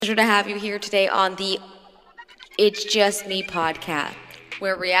Pleasure to have you here today on the It's Just Me podcast,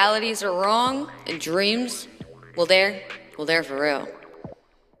 where realities are wrong and dreams, well, they're for real.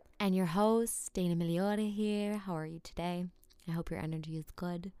 And your host, Dana Miliota here. How are you today? I hope your energy is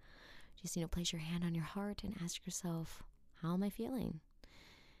good. Just, place your hand on your heart and ask yourself, how am I feeling?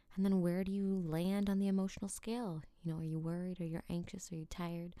 And then where do you land on the emotional scale? Are you worried? Are you anxious? Are you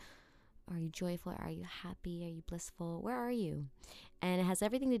tired? Are you joyful? Are you happy? Are you blissful? Where are you? And it has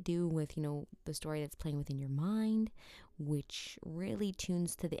everything to do with, the story that's playing within your mind, which really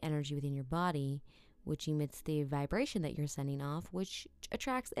tunes to the energy within your body, which emits the vibration that you're sending off, which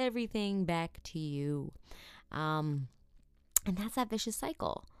attracts everything back to you. And that's that vicious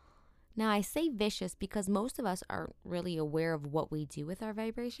cycle. Now, I say vicious because most of us aren't really aware of what we do with our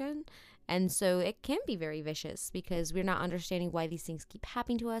vibration. And so it can be very vicious because we're not understanding why these things keep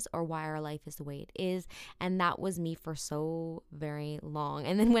happening to us or why our life is the way it is. And that was me for so very long.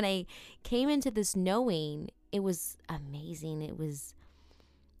 And then when I came into this knowing, it was amazing. It was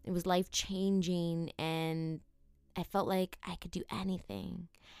life-changing, and I felt like I could do anything.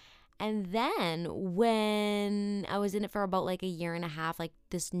 And then when I was in it for about like a year and a half, like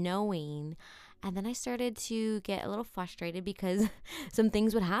this knowing, and then I started to get a little frustrated because some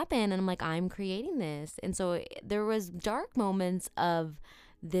things would happen and I'm like, I'm creating this. And so there was dark moments of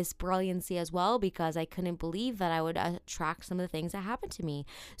this brilliancy as well, because I couldn't believe that I would attract some of the things that happened to me.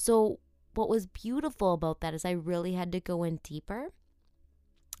 So what was beautiful about that is I really had to go in deeper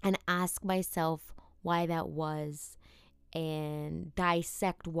and ask myself why that was, and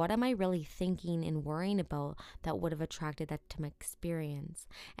dissect what am I really thinking and worrying about that would have attracted that to my experience.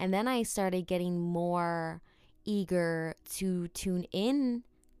 And then I started getting more eager to tune in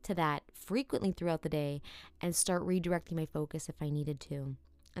to that frequently throughout the day and start redirecting my focus if I needed to.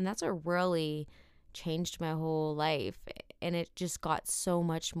 And that's what really changed my whole life, and it just got so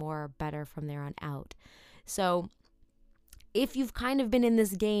much more better from there on out. So if you've kind of been in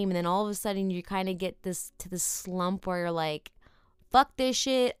this game and then all of a sudden you kind of get this slump where you're like, fuck this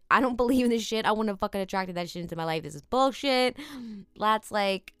shit, I don't believe in this shit, I wouldn't have fucking attracted that shit into my life, this is bullshit, that's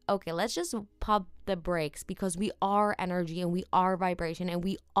like, okay, let's just pump the brakes, because we are energy and we are vibration and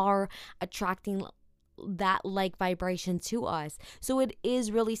we are attracting that like vibration to us. So it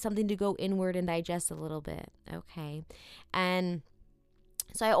is really something to go inward and digest a little bit, okay? And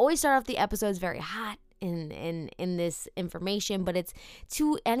so I always start off the episodes very hot in this information, but it's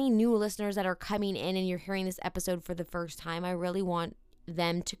to any new listeners that are coming in and you're hearing this episode for the first time. I really want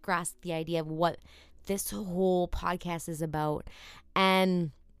them to grasp the idea of what this whole podcast is about. And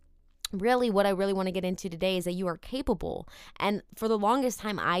really what I really want to get into today is that you are capable. And for the longest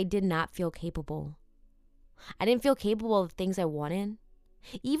time, I did not feel capable. I didn't feel capable of things I wanted.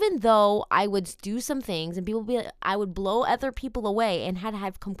 Even though I would do some things and I would blow other people away and had to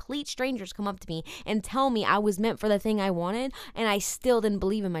have complete strangers come up to me and tell me I was meant for the thing I wanted, and I still didn't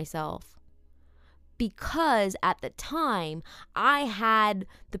believe in myself. Because at the time, I had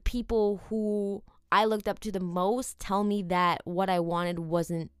the people who I looked up to the most tell me that what I wanted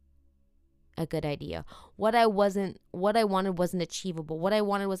wasn't a good idea. What I wanted wasn't achievable. What I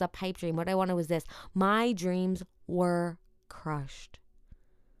wanted was a pipe dream. What I wanted was this. My dreams were crushed.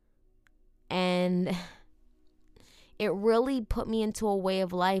 And it really put me into a way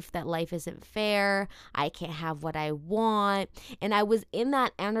of life that life isn't fair. I can't have what I want. And I was in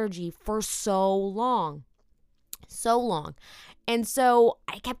that energy for so long. So long. And so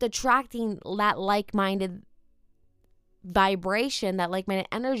I kept attracting that like-minded vibration, that like-minded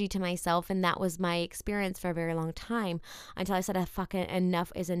energy to myself. And that was my experience for a very long time, until I said, fucking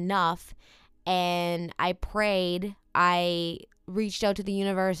enough is enough. And I prayed. I reached out to the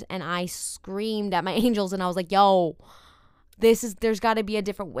universe and I screamed at my angels, and I was like, yo, there's got to be a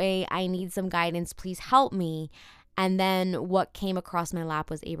different way. I need some guidance. Please help me. And then what came across my lap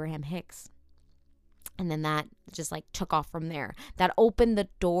was Abraham Hicks. And then that just like took off from there. That opened the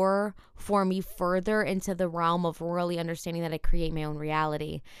door for me further into the realm of really understanding that I create my own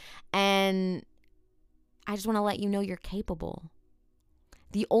reality. And I just want to let you know you're capable.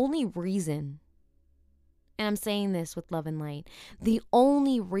 The only reason, and I'm saying this with love and light, the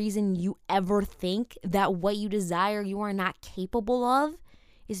only reason you ever think that what you desire you are not capable of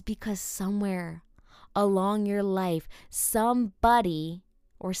is because somewhere along your life, somebody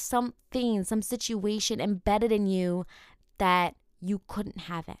or something, some situation embedded in you that you couldn't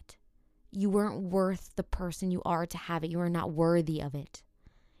have it. You weren't worth the person you are to have it. You are not worthy of it.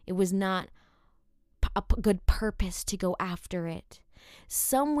 It was not a good purpose to go after it.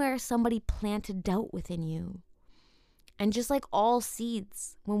 Somewhere somebody planted doubt within you. And just like all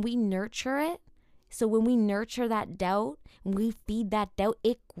seeds, when we nurture it, So when we nurture that doubt, when we feed that doubt,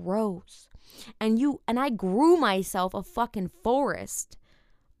 it grows. And I grew myself a fucking forest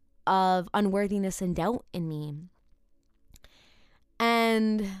of unworthiness and doubt in me.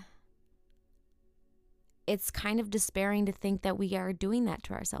 And it's kind of despairing to think that we are doing that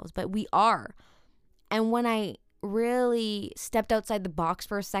to ourselves, but we are. And when I really stepped outside the box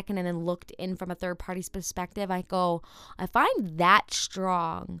for a second and then looked in from a third party's perspective, I go, if I'm that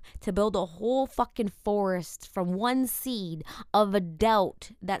strong to build a whole fucking forest from one seed of a doubt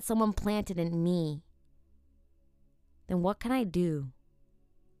that someone planted in me, then what can I do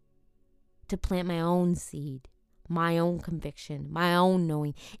to plant my own seed, my own conviction, my own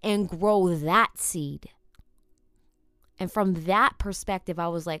knowing, and grow that seed? And from that perspective, I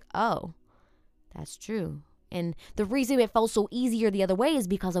was like, oh, that's true. And the reason it felt so easier the other way is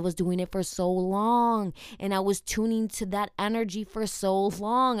because I was doing it for so long. And I was tuning to that energy for so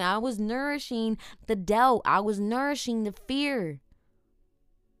long. I was nourishing the doubt. I was nourishing the fear.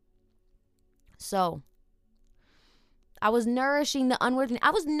 So I was nourishing the unworthiness.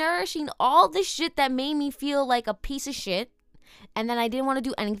 I was nourishing all the shit that made me feel like a piece of shit. And then I didn't want to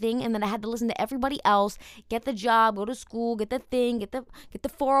do anything, and then I had to listen to everybody else, get the job, go to school, get the thing, get the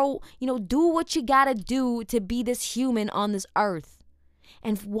 40, do what you gotta do to be this human on this earth.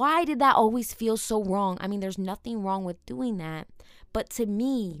 And why did that always feel so wrong? I mean, there's nothing wrong with doing that, but to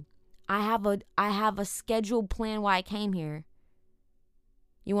me, I have a scheduled plan why I came here.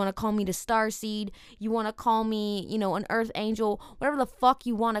 You want to call me the starseed, you want to call me, an earth angel, whatever the fuck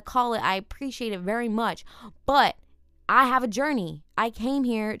you want to call it, I appreciate it very much, but I have a journey. I came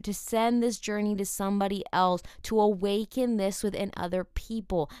here to send this journey to somebody else, to awaken this within other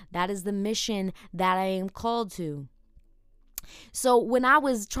people. That is the mission that I am called to. So when I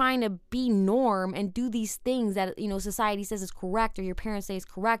was trying to be norm and do these things that, society says is correct, or your parents say is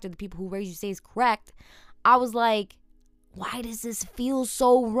correct, or the people who raised you say is correct, I was like, why does this feel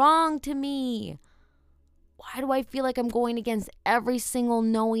so wrong to me? Why do I feel like I'm going against every single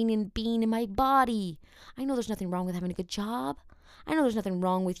knowing and being in my body? I know there's nothing wrong with having a good job. I know there's nothing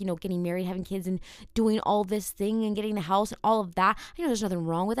wrong with, getting married, having kids, and doing all this thing and getting the house and all of that. I know there's nothing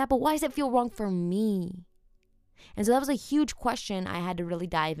wrong with that, but why does it feel wrong for me? And so that was a huge question I had to really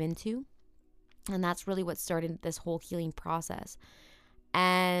dive into. And that's really what started this whole healing process.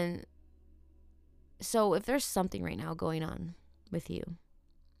 And so if there's something right now going on with you,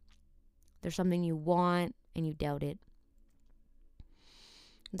 there's something you want and you doubt it.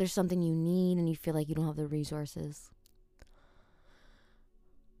 There's something you need and you feel like you don't have the resources.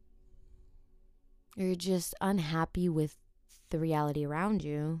 Or you're just unhappy with the reality around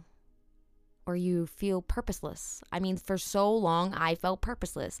you. Or you feel purposeless. I mean, for so long, I felt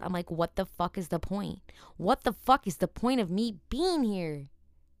purposeless. I'm like, what the fuck is the point? What the fuck is the point of me being here?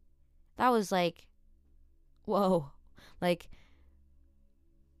 That was like, whoa. Like,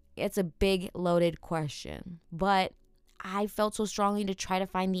 it's a big loaded question, but I felt so strongly to try to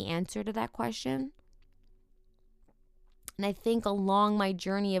find the answer to that question. And I think along my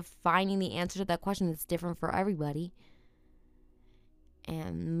journey of finding the answer to that question, it's different for everybody.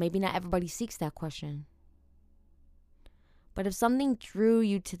 And maybe not everybody seeks that question. But if something drew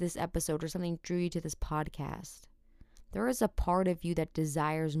you to this episode or something drew you to this podcast, there is a part of you that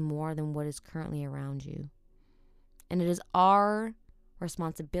desires more than what is currently around you. And it is our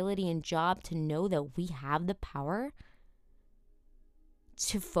responsibility and job to know that we have the power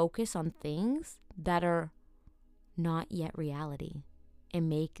to focus on things that are not yet reality and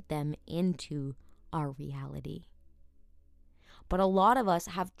make them into our reality. But a lot of us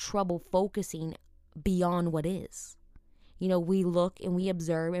have trouble focusing beyond what is. We look and we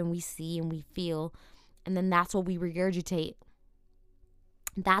observe and we see and we feel, and then that's what we regurgitate.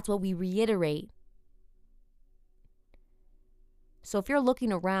 That's what we reiterate. So if you're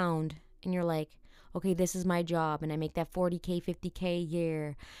looking around and you're like, okay, this is my job and I make that 40K, 50K a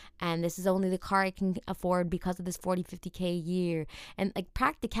year, and this is only the car I can afford because of this 40, 50K a year. And like,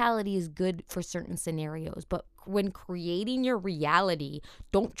 practicality is good for certain scenarios, but when creating your reality,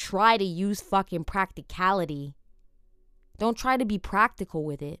 don't try to use fucking practicality. Don't try to be practical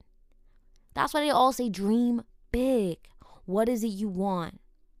with it. That's why they all say dream big. What is it you want?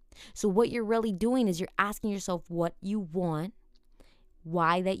 So what you're really doing is you're asking yourself what you want,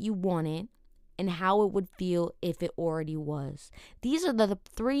 why that you want it, and how it would feel if it already was. These are the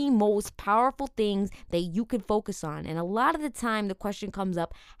three most powerful things that you can focus on. And a lot of the time the question comes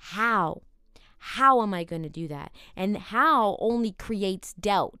up, how? How am I going to do that? And how only creates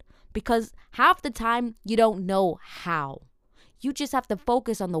doubt, because half the time you don't know how. You just have to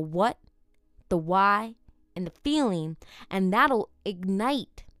focus on the what, the why, and the feeling, and that'll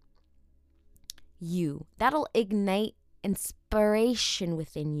ignite you. That'll ignite inspiration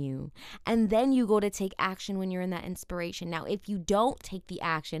within you. And then you go to take action when you're in that inspiration. Now, if you don't take the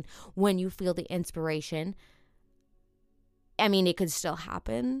action when you feel the inspiration, I mean, it could still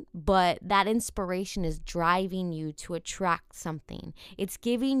happen, but that inspiration is driving you to attract something. It's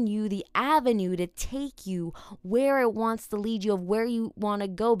giving you the avenue to take you where it wants to lead you, of where you want to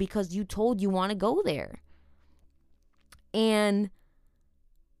go, because you told you want to go there. And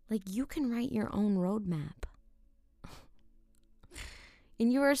like, you can write your own roadmap.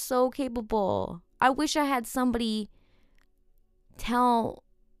 And you are so capable. I wish I had somebody tell,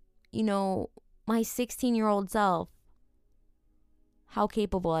 my 16-year-old self how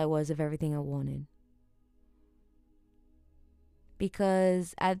capable I was of everything I wanted.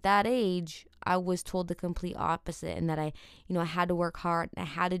 Because at that age, I was told the complete opposite, and that I had to work hard, and I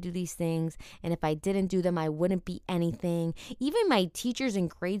had to do these things, and if I didn't do them, I wouldn't be anything. Even my teachers in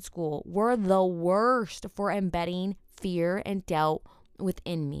grade school were the worst for embedding fear and doubt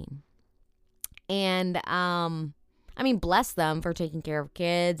within me. And bless them for taking care of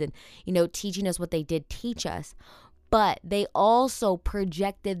kids and teaching us what they did teach us. But they also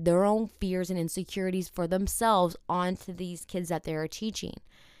projected their own fears and insecurities for themselves onto these kids that they were teaching.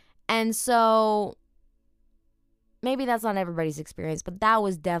 And so maybe that's not everybody's experience, but that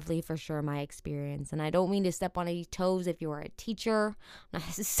was definitely for sure my experience. And I don't mean to step on any toes if you are a teacher. I'm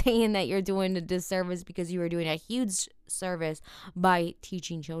not saying that you're doing a disservice, because you are doing a huge service by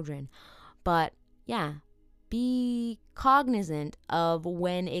teaching children. But yeah, be cognizant of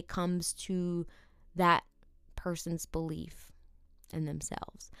when it comes to that person's belief in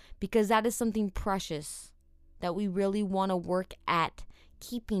themselves, because that is something precious that we really want to work at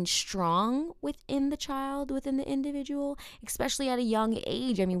keeping strong within the child, within the individual, especially at a young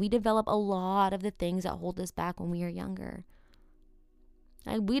age. I mean, we develop a lot of the things that hold us back when we are younger.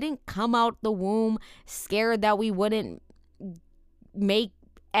 And we didn't come out the womb scared that we wouldn't make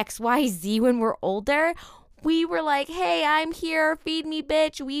XYZ when we're older. We were like, hey, I'm here, feed me,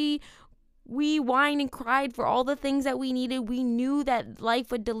 bitch. We whined and cried for all the things that we needed. We knew that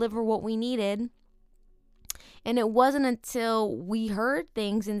life would deliver what we needed. And it wasn't until we heard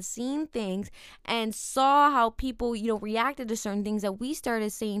things and seen things and saw how people, reacted to certain things that we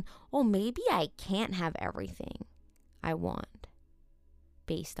started saying, oh, maybe I can't have everything I want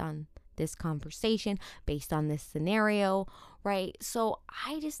based on this conversation, based on this scenario, right? So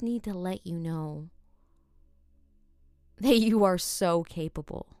I just need to let you know that you are so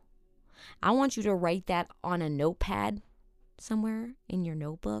capable. I want you to write that on a notepad somewhere in your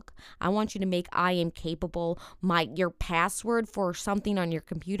notebook. I want you to make I am capable your password for something on your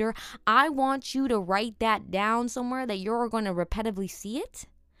computer. I want you to write that down somewhere that you're going to repetitively see it,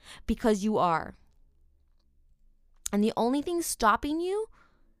 because you are. And the only thing stopping you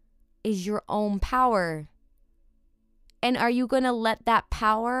is your own power. And are you going to let that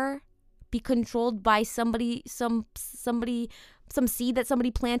power be controlled by some seed that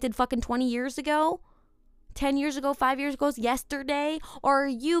somebody planted fucking 20 years ago, 10 years ago, 5 years ago, yesterday? Or are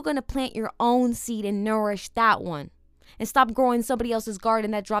you going to plant your own seed and nourish that one? And stop growing somebody else's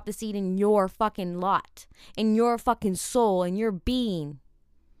garden that dropped the seed in your fucking lot, in your fucking soul, in your being.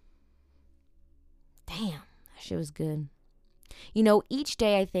 Damn, that shit was good. Each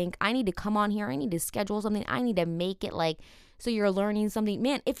day I think I need to come on here. I need to schedule something. I need to make it so you're learning something.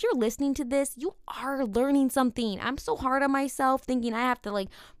 Man, if you're listening to this, you are learning something. I'm so hard on myself thinking I have to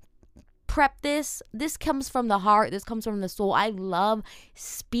prep this. This comes from the heart. This comes from the soul. I love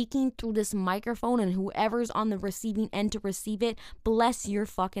speaking through this microphone, and whoever's on the receiving end to receive it, bless your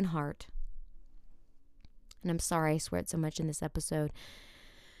fucking heart. And I'm sorry I swear it so much in this episode.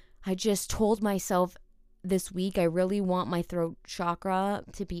 I just told myself this week I really want my throat chakra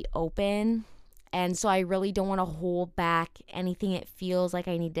to be open. And so I really don't want to hold back anything it feels like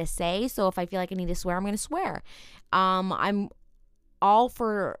I need to say. So if I feel like I need to swear, I'm going to swear. I'm all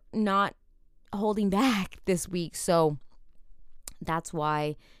for not holding back this week. So that's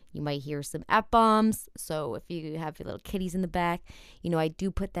why you might hear some F-bombs. So if you have your little kitties in the back, I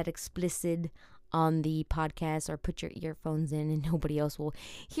do put that explicit on the podcast, or put your earphones in, and nobody else will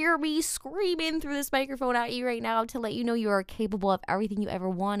hear me screaming through this microphone at you right now to let you know you are capable of everything you ever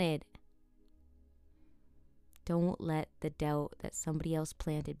wanted. Don't let the doubt that somebody else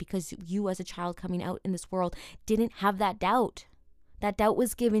planted, because you as a child coming out in this world didn't have that doubt. That doubt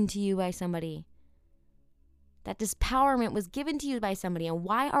was given to you by somebody. That dispowerment was given to you by somebody. And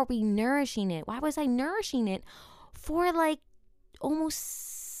why are we nourishing it? Why was I nourishing it for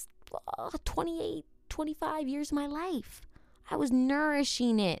almost 28, 25 years of my life? I was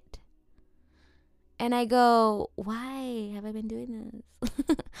nourishing it. And I go, why have I been doing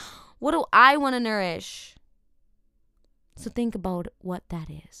this? What do I want to nourish? So think about what that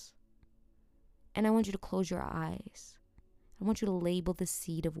is. And I want you to close your eyes. I want you to label the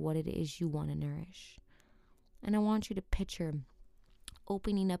seed of what it is you want to nourish. And I want you to picture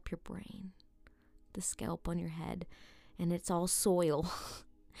opening up your brain, the scalp on your head, and it's all soil.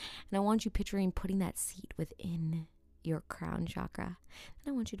 And I want you picturing putting that seed within your crown chakra. And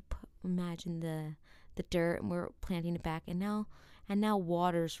I want you to imagine the dirt, and we're planting it back. And now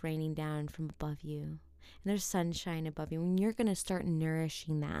water's raining down from above you. And there's sunshine above you. And you're going to start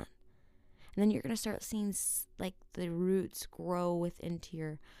nourishing that. And then you're going to start seeing like the roots grow within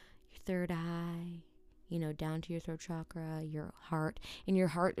your third eye, down to your throat chakra, your heart. In your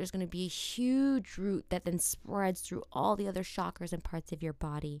heart, there's going to be a huge root that then spreads through all the other chakras and parts of your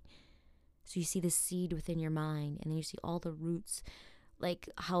body. So you see the seed within your mind, and then you see all the roots, like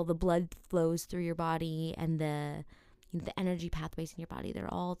how the blood flows through your body and the energy pathways in your body.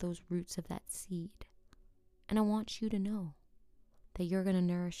 They're all those roots of that seed. And I want you to know that you're going to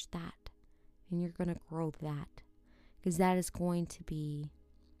nourish that. And you're going to grow that, because that is going to be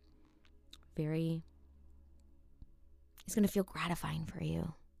it's going to feel gratifying for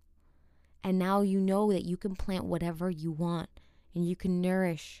you. And now you know that you can plant whatever you want, and you can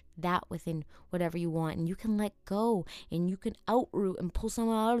nourish that within whatever you want, and you can let go, and you can outroot and pull some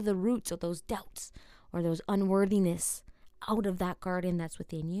out of the roots of those doubts or those unworthiness out of that garden that's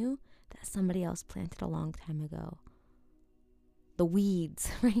within you that somebody else planted a long time ago. The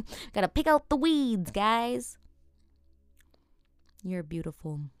weeds, right? Gotta pick out the weeds, guys. You're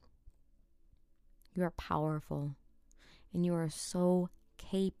beautiful. You are powerful. And you are so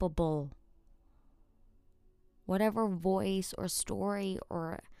capable. Whatever voice or story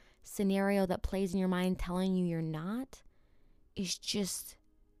or scenario that plays in your mind telling you you're not is just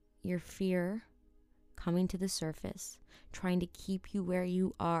your fear coming to the surface, trying to keep you where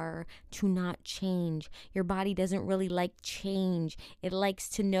you are, to not change. Your body doesn't really like change. It likes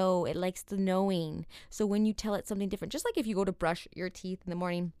to know. It likes the knowing. So when you tell it something different, just like if you go to brush your teeth in the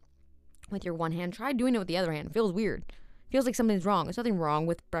morning with your one hand, try doing it with the other hand. It feels weird. It feels like something's wrong. There's nothing wrong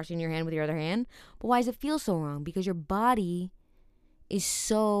with brushing your hand with your other hand. But why does it feel so wrong? Because your body is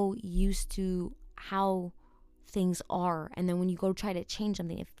so used to how things are. And then when you go try to change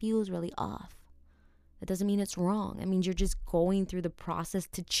something, it feels really off. That doesn't mean it's wrong. It means you're just going through the process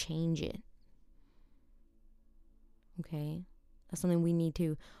to change it. Okay? That's something we need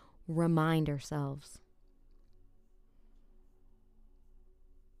to remind ourselves.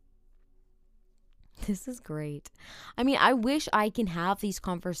 This is great. I mean, I wish I can have these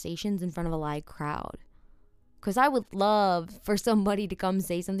conversations in front of a live crowd. Because I would love for somebody to come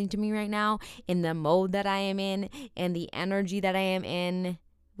say something to me right now in the mode that I am in and the energy that I am in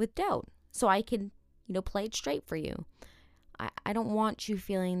with doubt. So I can play it straight for you. I don't want you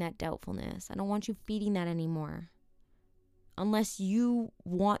feeling that doubtfulness. I don't want you feeding that anymore. Unless you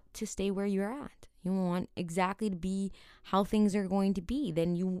want to stay where you're at. You want exactly to be how things are going to be.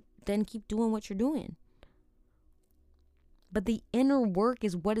 Then keep doing what you're doing. But the inner work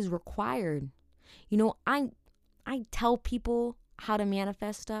is what is required. I tell people how to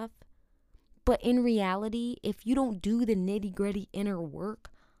manifest stuff. But in reality, if you don't do the nitty-gritty inner work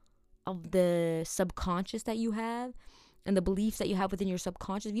of the subconscious that you have and the beliefs that you have within your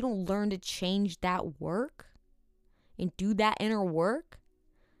subconscious, if you don't learn to change that work and do that inner work,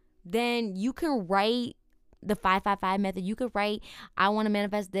 then you can write the 555 method. You could write, I want to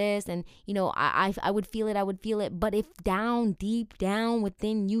manifest this, and I would feel it. But if deep down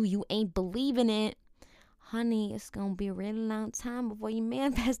within you ain't believing it, honey, it's gonna be a really long time before you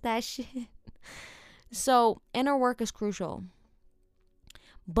manifest that shit. So inner work is crucial.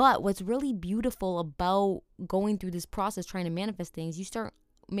 But what's really beautiful about going through this process, trying to manifest things, you start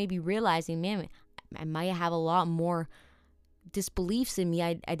maybe realizing, man, I might have a lot more disbeliefs in me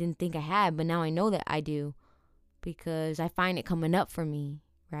I didn't think I had, but now I know that I do because I find it coming up for me,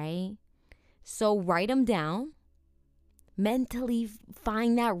 right? So write them down. Mentally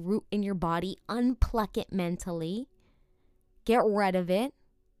find that root in your body, unpluck it mentally, get rid of it,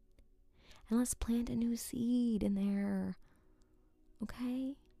 and let's plant a new seed in there.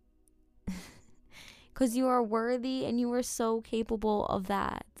 Okay? Because you are worthy and you are so capable of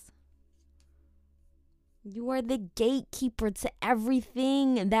that. You are the gatekeeper to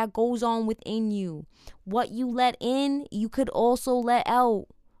everything that goes on within you. What you let in, you could also let out.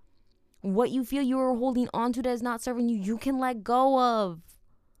 What you feel you are holding on to that is not serving you, you can let go of.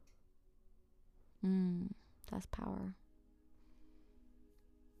 That's power.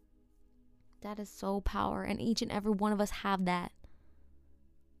 That is so power. And each and every one of us have that.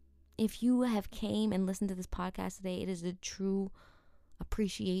 If you have came and listened to this podcast today, it is a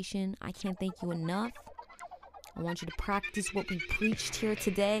appreciation. I can't thank you enough. I want you to practice what we preached here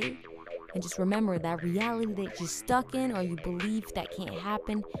today. And just remember that reality that you're stuck in or you believe that can't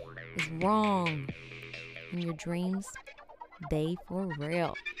happen is wrong. And your dreams, they for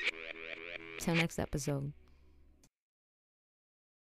real. Till next episode.